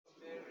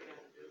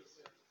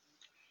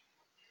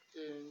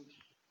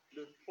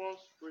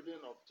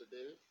of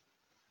today,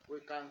 we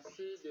can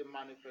see the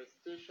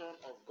manifestation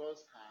of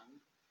God's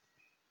hand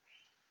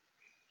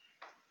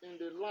in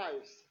the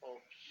lives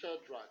of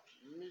Shadrach,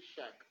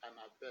 Meshach, and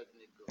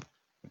Abednego.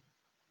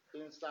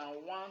 In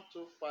Psalm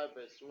 125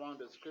 verse 1,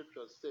 the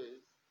scripture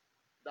says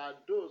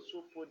that those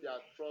who put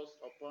their trust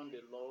upon the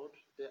Lord,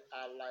 they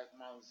are like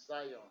Mount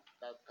Zion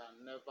that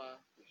can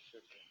never be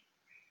shaken.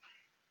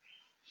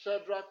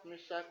 Shadrach,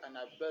 Meshach, and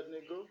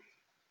Abednego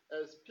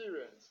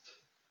experienced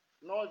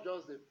not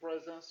just the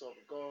presence of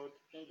God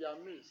in their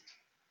midst,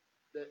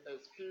 they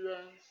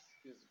experienced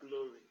His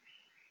glory,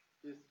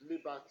 His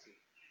liberty.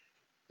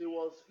 It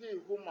was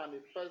He who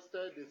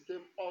manifested the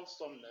same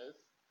awesomeness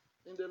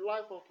in the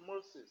life of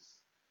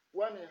Moses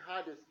when he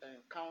had his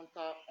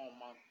encounter on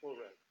Mount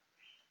Horeb,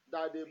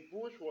 that the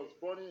bush was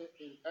burning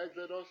in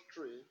Exodus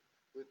 3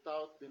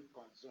 without being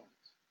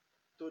consumed.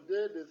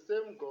 Today, the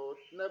same God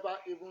never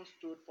even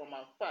stood from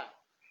afar.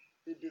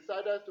 He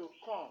decided to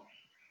come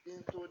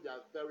into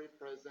their very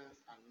presence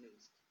and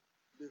midst.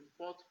 The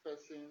fourth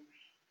person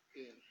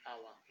in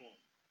our home.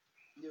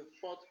 The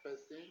fourth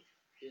person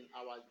in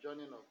our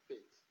journey of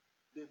faith.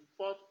 The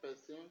fourth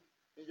person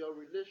in your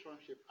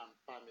relationship and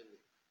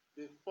family.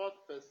 The fourth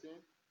person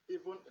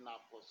even in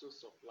our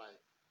pursuits of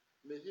life.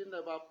 May He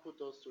never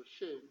put us to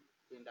shame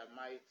in the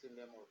mighty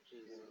name of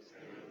Jesus.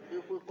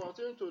 If we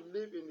continue to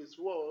live in His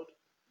word,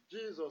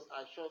 Jesus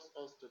assures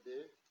us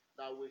today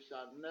that we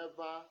shall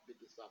never be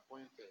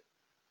disappointed.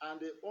 And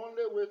the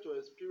only way to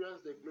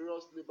experience the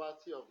glorious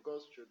liberty of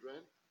God's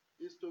children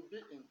is to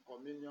be in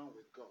communion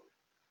with God.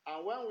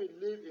 And when we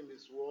live in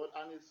His word,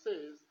 and it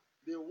says,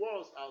 the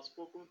words are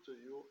spoken to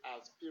you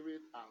as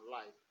spirit and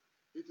life.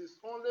 It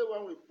is only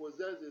when we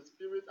possess the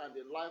spirit and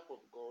the life of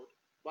God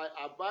by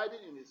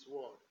abiding in His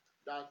word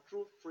that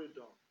true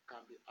freedom can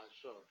be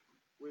assured.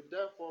 We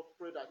therefore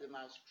pray that in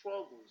our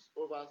struggles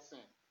over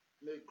sin,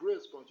 may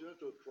grace continue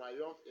to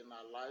triumph in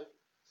our life,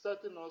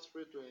 setting us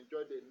free to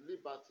enjoy the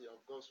liberty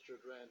of God's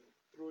children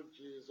through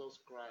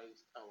Jesus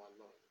Christ our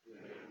Lord.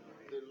 Amen.